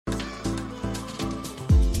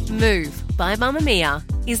Move by Mamamia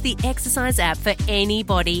is the exercise app for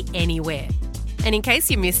anybody, anywhere. And in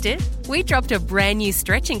case you missed it, we dropped a brand new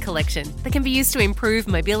stretching collection that can be used to improve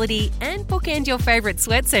mobility and bookend your favourite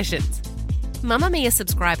sweat sessions. Mamamia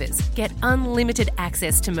subscribers get unlimited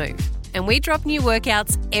access to Move, and we drop new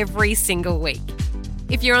workouts every single week.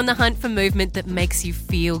 If you're on the hunt for movement that makes you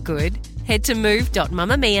feel good, head to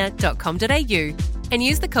move.mamamia.com.au and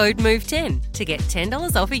use the code MOVE10 to get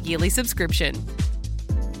 $10 off a yearly subscription.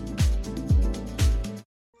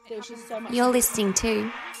 You're listening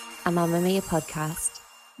to a Mamamia podcast.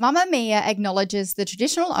 Mamamia acknowledges the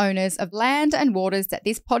traditional owners of land and waters that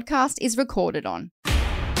this podcast is recorded on.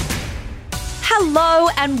 Hello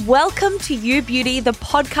and welcome to You Beauty, the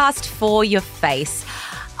podcast for your face.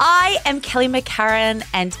 I am Kelly McCarran,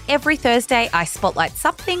 and every Thursday I spotlight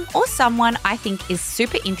something or someone I think is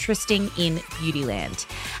super interesting in Beautyland.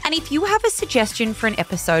 And if you have a suggestion for an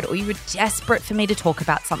episode or you were desperate for me to talk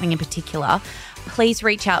about something in particular, please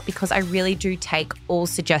reach out because I really do take all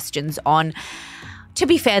suggestions on. To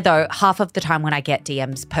be fair though, half of the time when I get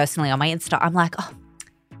DMs personally on my Insta, I'm like, oh,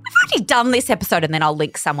 I've already done this episode, and then I'll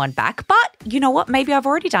link someone back. But you know what? Maybe I've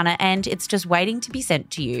already done it and it's just waiting to be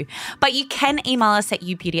sent to you. But you can email us at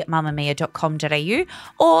youbeauty@mamamia.com.au,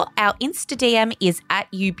 or our Insta DM is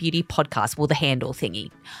at youbeautypodcast, well, the handle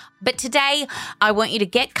thingy. But today, I want you to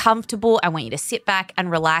get comfortable. I want you to sit back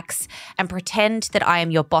and relax and pretend that I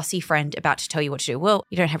am your bossy friend about to tell you what to do. Well,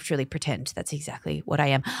 you don't have to really pretend. That's exactly what I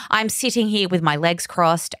am. I'm sitting here with my legs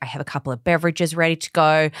crossed. I have a couple of beverages ready to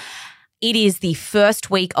go. It is the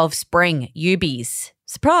first week of spring, Ubies.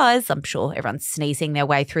 Surprise, I'm sure everyone's sneezing their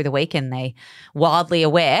way through the week and they're wildly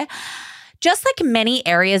aware. Just like many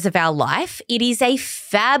areas of our life, it is a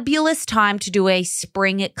fabulous time to do a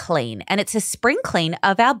spring clean, and it's a spring clean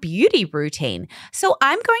of our beauty routine. So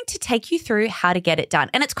I'm going to take you through how to get it done.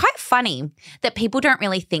 And it's quite funny that people don't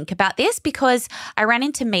really think about this, because I ran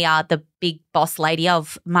into Mia, the big boss lady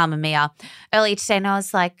of Mamamia, earlier today, and I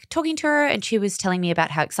was like talking to her, and she was telling me about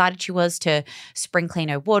how excited she was to spring clean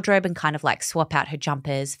her wardrobe and kind of like swap out her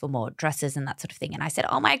jumpers for more dresses and that sort of thing. And I said,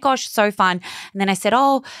 oh my gosh, so fun. And then I said,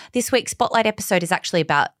 oh, this week's Spotlight episode is actually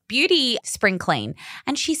about beauty spring clean.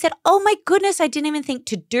 And she said, oh my goodness, I didn't even think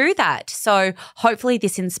to do that. So hopefully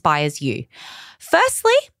this inspires you.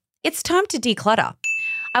 Firstly, it's time to declutter.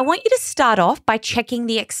 I want you to start off by checking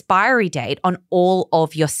the expiry date on all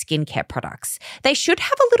of your skincare products. They should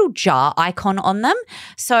have a little jar icon on them.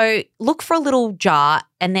 So look for a little jar,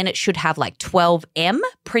 and then it should have like 12M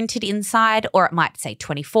printed inside, or it might say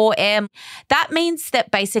 24M. That means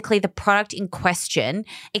that basically the product in question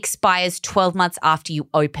expires 12 months after you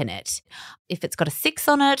open it. If it's got a 6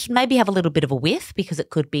 on it, maybe have a little bit of a whiff because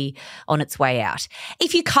it could be on its way out.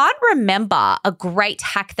 If you can't remember, a great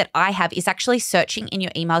hack that I have is actually searching in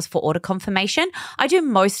your emails for order confirmation. I do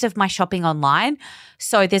most of my shopping online,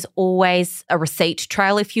 so there's always a receipt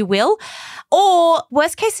trail, if you will. Or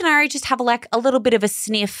worst case scenario, just have a little bit of a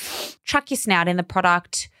sniff, chuck your snout in the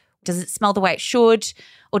product. Does it smell the way it should,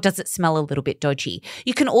 or does it smell a little bit dodgy?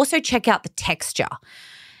 You can also check out the texture.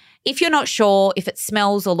 If you're not sure if it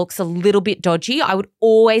smells or looks a little bit dodgy, I would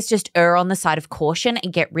always just err on the side of caution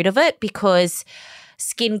and get rid of it, because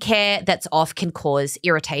skincare that's off can cause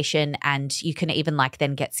irritation, and you can even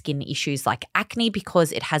then get skin issues like acne,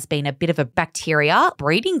 because it has been a bit of a bacteria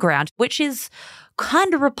breeding ground, which is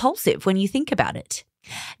kind of repulsive when you think about it.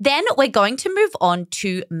 Then we're going to move on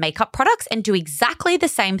to makeup products and do exactly the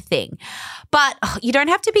same thing. But you don't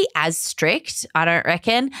have to be as strict, I don't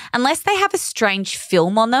reckon. Unless they have a strange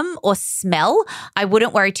film on them or smell, I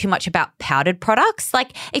wouldn't worry too much about powdered products.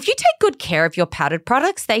 If you take good care of your powdered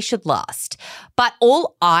products, they should last. But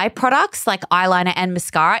all eye products like eyeliner and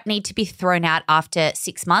mascara need to be thrown out after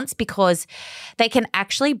 6 months, because they can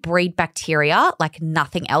actually breed bacteria like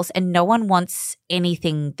nothing else, and no one wants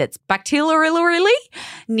anything that's bacterial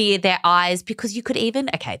near their eyes, because you could even,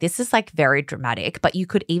 okay, this is very dramatic, but you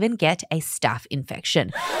could even get a staph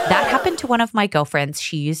infection. That happened to one of my girlfriends.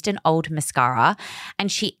 She used an old mascara and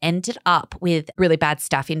she ended up with really bad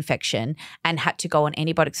staph infection and had to go on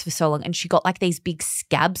antibiotics for so long, and she got these big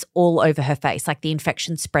scabs all over her face. The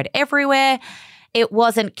infection spread everywhere. It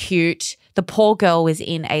wasn't cute. The poor girl was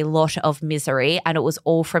in a lot of misery, and it was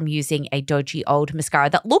all from using a dodgy old mascara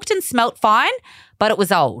that looked and smelt fine, but it was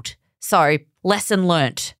old. So lesson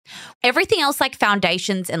learnt. Everything else like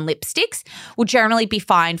foundations and lipsticks will generally be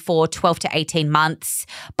fine for 12 to 18 months,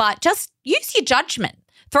 but just use your judgment.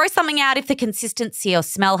 Throw something out if the consistency or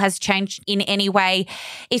smell has changed in any way.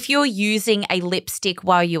 If you're using a lipstick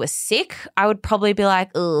while you were sick, I would probably be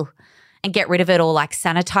like, ugh, and get rid of it, or like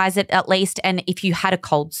sanitize it at least. And if you had a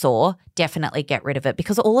cold sore, definitely get rid of it,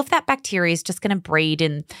 because all of that bacteria is just going to breed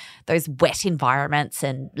in those wet environments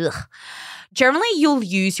and ugh. Generally, you'll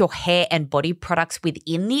use your hair and body products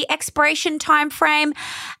within the expiration time frame,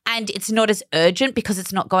 and it's not as urgent because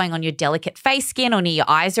it's not going on your delicate face skin or near your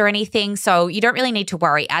eyes or anything, so you don't really need to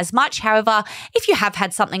worry as much. However, if you have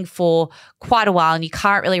had something for quite a while and you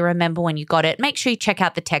can't really remember when you got it, make sure you check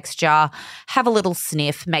out the texture, have a little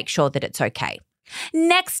sniff, make sure that it's okay.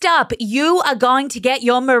 Next up, you are going to get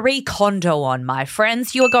your Marie Kondo on, my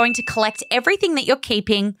friends. You are going to collect everything that you're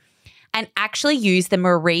keeping and actually use the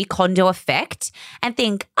Marie Kondo effect and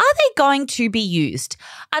think, are they going to be used?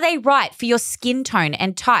 Are they right for your skin tone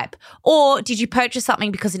and type? Or did you purchase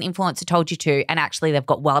something because an influencer told you to and actually they've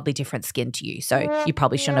got wildly different skin to you? So you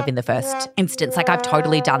probably shouldn't have in the first instance. Like, I've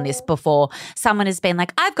totally done this before. Someone has been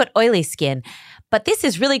like, I've got oily skin, but this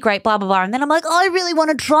is really great, blah, blah, blah. And then I'm like, oh, I really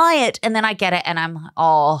want to try it. And then I get it and I'm,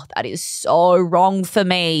 oh, that is so wrong for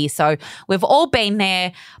me. So we've all been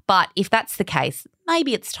there. But if that's the case,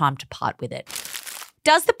 maybe it's time to part with it.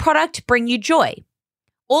 Does the product bring you joy?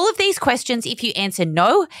 All of these questions, if you answer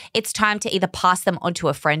no, it's time to either pass them on to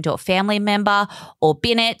a friend or family member, or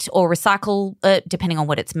bin it or recycle it, depending on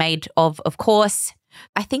what it's made of course.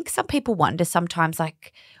 I think some people wonder sometimes,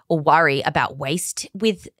 like, or worry about waste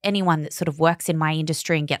with anyone that sort of works in my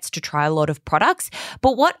industry and gets to try a lot of products.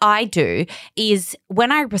 But what I do is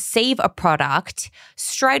when I receive a product,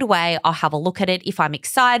 straight away I'll have a look at it if I'm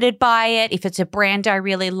excited by it, if it's a brand I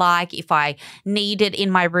really like, if I need it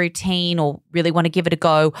in my routine or really want to give it a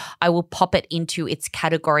go, I will pop it into its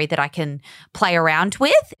category that I can play around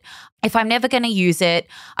with. If I'm never going to use it,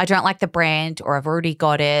 I don't like the brand, or I've already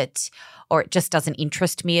got it, or it just doesn't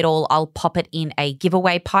interest me at all, I'll pop it in a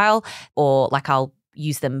giveaway pile, or like I'll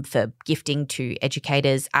use them for gifting to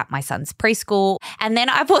educators at my son's preschool. And then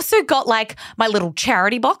I've also got like my little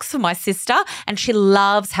charity box for my sister, and she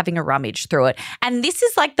loves having a rummage through it. And this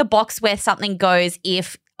is like the box where something goes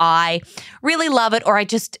if I really love it or I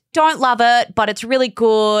just don't love it, but it's really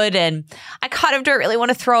good and I kind of don't really want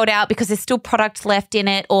to throw it out because there's still product left in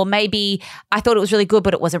it, or maybe I thought it was really good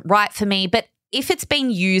but it wasn't right for me. But if it's been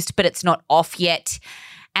used but it's not off yet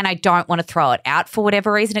and I don't want to throw it out for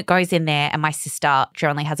whatever reason, it goes in there. And my sister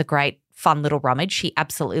generally has a great fun little rummage. She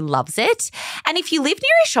absolutely loves it. And if you live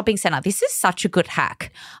near a shopping centre, this is such a good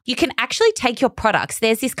hack. You can actually take your products.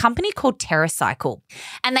 There's this company called TerraCycle,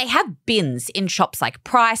 and they have bins in shops like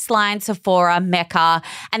Priceline, Sephora, Mecca,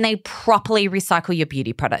 and they properly recycle your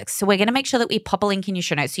beauty products. So we're going to make sure that we pop a link in your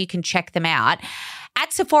show notes so you can check them out.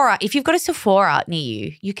 At Sephora, if you've got a Sephora near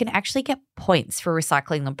you, you can actually get points for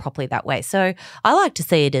recycling them properly that way. So I like to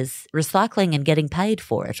see it as recycling and getting paid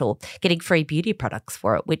for it, or getting free beauty products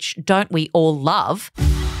for it, which don't we all love?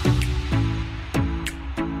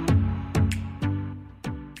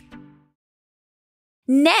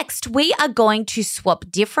 Next, we are going to swap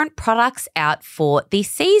different products out for the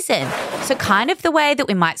season. So kind of the way that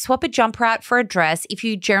we might swap a jumper out for a dress, if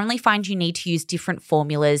you generally find you need to use different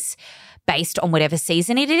formulas based on whatever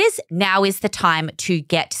season it is, now is the time to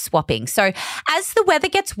get swapping. So as the weather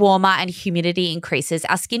gets warmer and humidity increases,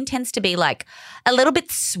 our skin tends to be like a little bit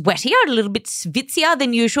sweatier, a little bit svitzier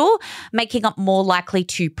than usual, making it more likely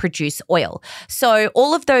to produce oil. So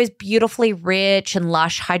all of those beautifully rich and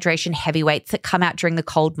lush hydration heavyweights that come out during the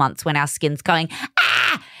cold months when our skin's going,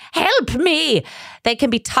 help me, they can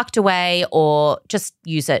be tucked away, or just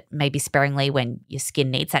use it maybe sparingly when your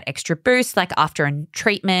skin needs that extra boost, like after a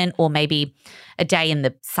treatment or maybe a day in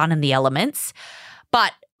the sun and the elements.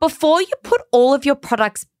 But before you put all of your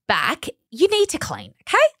products back, you need to clean,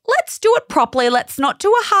 okay? Let's do it properly. Let's not do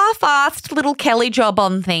a half-assed little Kelly job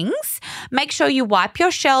on things. Make sure you wipe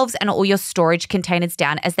your shelves and all your storage containers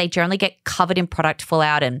down, as they generally get covered in product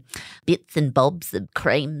fallout and bits and bobs of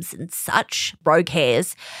creams and such, rogue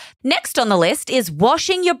hairs. Next on the list is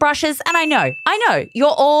washing your brushes. And I know,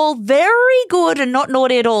 you're all very good and not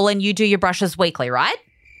naughty at all, and you do your brushes weekly, right?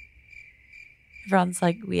 Everyone's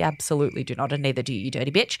like, we absolutely do not, and neither do you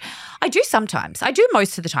dirty bitch. I do sometimes. I do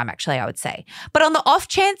most of the time, actually, I would say. But on the off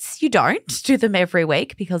chance you don't do them every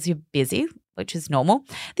week because you're busy, which is normal,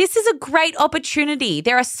 this is a great opportunity.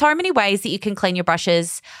 There are so many ways that you can clean your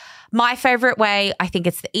brushes. My favorite way, I think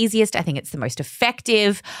it's the easiest. I think it's the most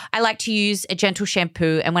effective. I like to use a gentle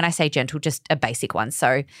shampoo. And when I say gentle, just a basic one.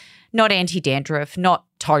 So not anti-dandruff, not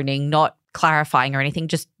toning, not clarifying or anything,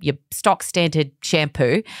 just your stock standard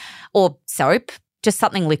shampoo or soap. Just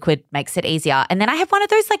something liquid makes it easier. And then I have one of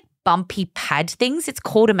those like bumpy pad things. It's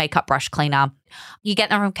called a makeup brush cleaner. You get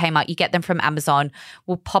them from Kmart, you get them from Amazon.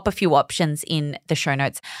 We'll pop a few options in the show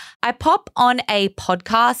notes. I pop on a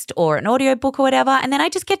podcast or an audiobook or whatever, and then I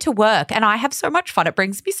just get to work and I have so much fun. It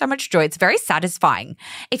brings me so much joy. It's very satisfying.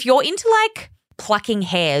 If you're into like plucking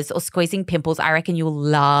hairs or squeezing pimples, I reckon you'll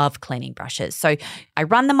love cleaning brushes. So I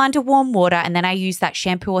run them under warm water and then I use that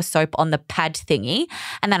shampoo or soap on the pad thingy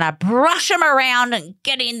and then I brush them around and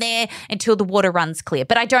get in there until the water runs clear.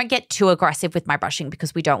 But I don't get too aggressive with my brushing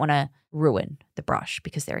because we don't want to ruin the brush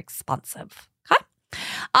because they're expensive. Okay.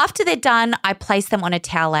 After they're done, I place them on a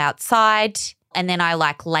towel outside. And then I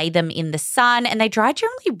like lay them in the sun and they dry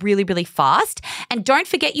generally really, really fast. And don't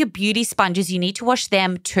forget your beauty sponges. You need to wash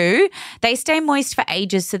them too. They stay moist for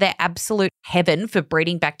ages, so they're absolute heaven for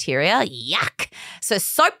breeding bacteria. Yuck. So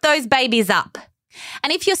soap those babies up.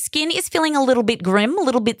 And if your skin is feeling a little bit grim, a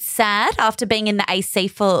little bit sad after being in the AC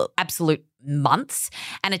for absolute months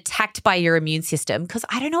and attacked by your immune system, because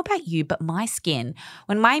I don't know about you, but my skin,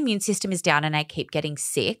 when my immune system is down and I keep getting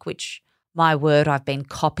sick, which my word, I've been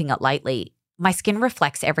copping it lately, my skin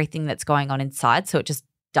reflects everything that's going on inside, so it just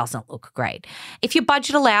doesn't look great. If your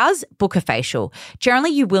budget allows, book a facial.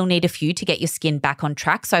 Generally, you will need a few to get your skin back on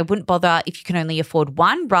track, so I wouldn't bother if you can only afford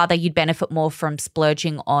one. Rather, you'd benefit more from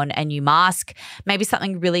splurging on a new mask, maybe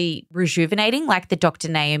something really rejuvenating like the Dr.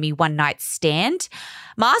 Naomi One Night Stand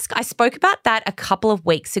mask. I spoke about that a couple of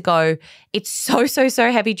weeks ago. It's so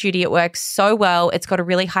heavy duty. It works so well. It's got a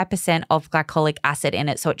really high % of glycolic acid in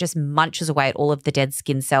it, so it just munches away at all of the dead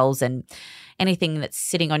skin cells and anything that's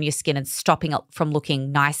sitting on your skin and stopping it from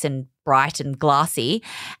looking nice and bright and glassy.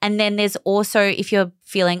 And then there's also, if you're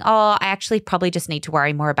feeling, I actually probably just need to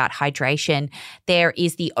worry more about hydration, there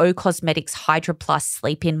is the O Cosmetics Hydra Plus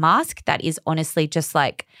Sleep-In Mask. That is honestly just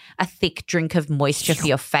like a thick drink of moisture for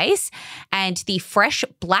your face. And the Fresh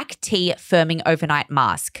Black Tea Firming Overnight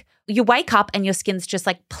Mask. You wake up and your skin's just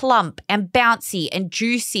like plump and bouncy and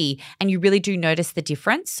juicy, and you really do notice the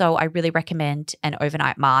difference. So I really recommend an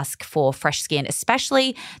overnight mask for fresh skin,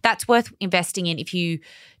 especially that's worth investing in if you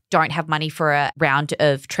don't have money for a round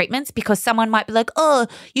of treatments, because someone might be like,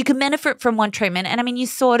 you can benefit from one treatment. And I mean, you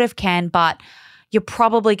sort of can, but you're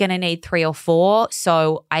probably going to need 3 or 4.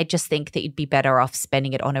 So I just think that you'd be better off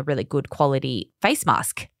spending it on a really good quality face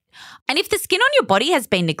mask. And if the skin on your body has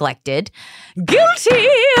been neglected, guilty,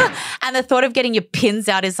 and the thought of getting your pins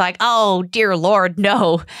out is like, oh, dear Lord,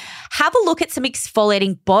 no. Have a look at some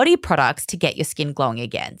exfoliating body products to get your skin glowing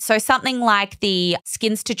again. So something like the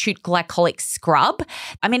Skinstitute Glycolic Scrub.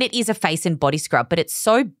 I mean, it is a face and body scrub, but it's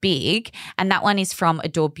so big, and that one is from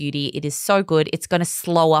Adore Beauty. It is so good. It's going to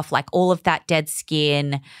slow off like all of that dead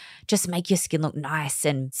skin, just make your skin look nice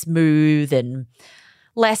and smooth and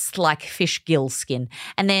less like fish gill skin.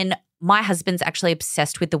 And then my husband's actually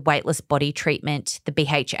obsessed with the weightless body treatment, the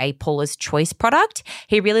BHA Paula's Choice product.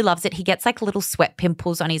 He really loves it. He gets like little sweat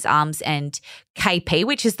pimples on his arms and KP,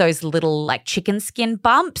 which is those little like chicken skin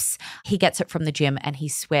bumps. He gets it from the gym and he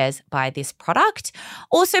swears by this product.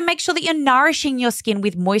 Also, make sure that you're nourishing your skin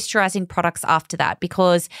with moisturizing products after that,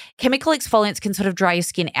 because chemical exfoliants can sort of dry your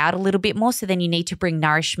skin out a little bit more. So then you need to bring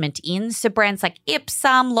nourishment in. So brands like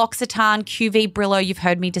Ipsum, L'Occitane, QV, Brillo, you've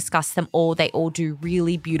heard me discuss them all. They all do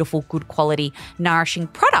really beautiful, good quality, nourishing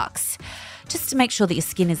products just to make sure that your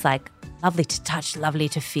skin is like lovely to touch, lovely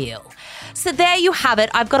to feel. So there you have it.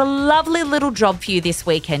 I've got a lovely little job for you this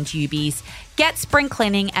weekend, Yubies. Get spring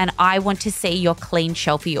cleaning, and I want to see your clean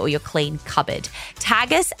shelfie or your clean cupboard.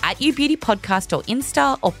 Tag us at YouBeauty Podcast or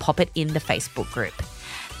Insta, or pop it in the Facebook group.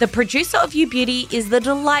 The producer of You Beauty is the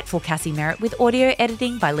delightful Cassie Merritt, with audio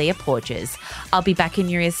editing by Leah Porges. I'll be back in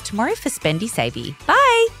your ears tomorrow for Spendy Savvy.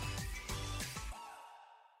 Bye.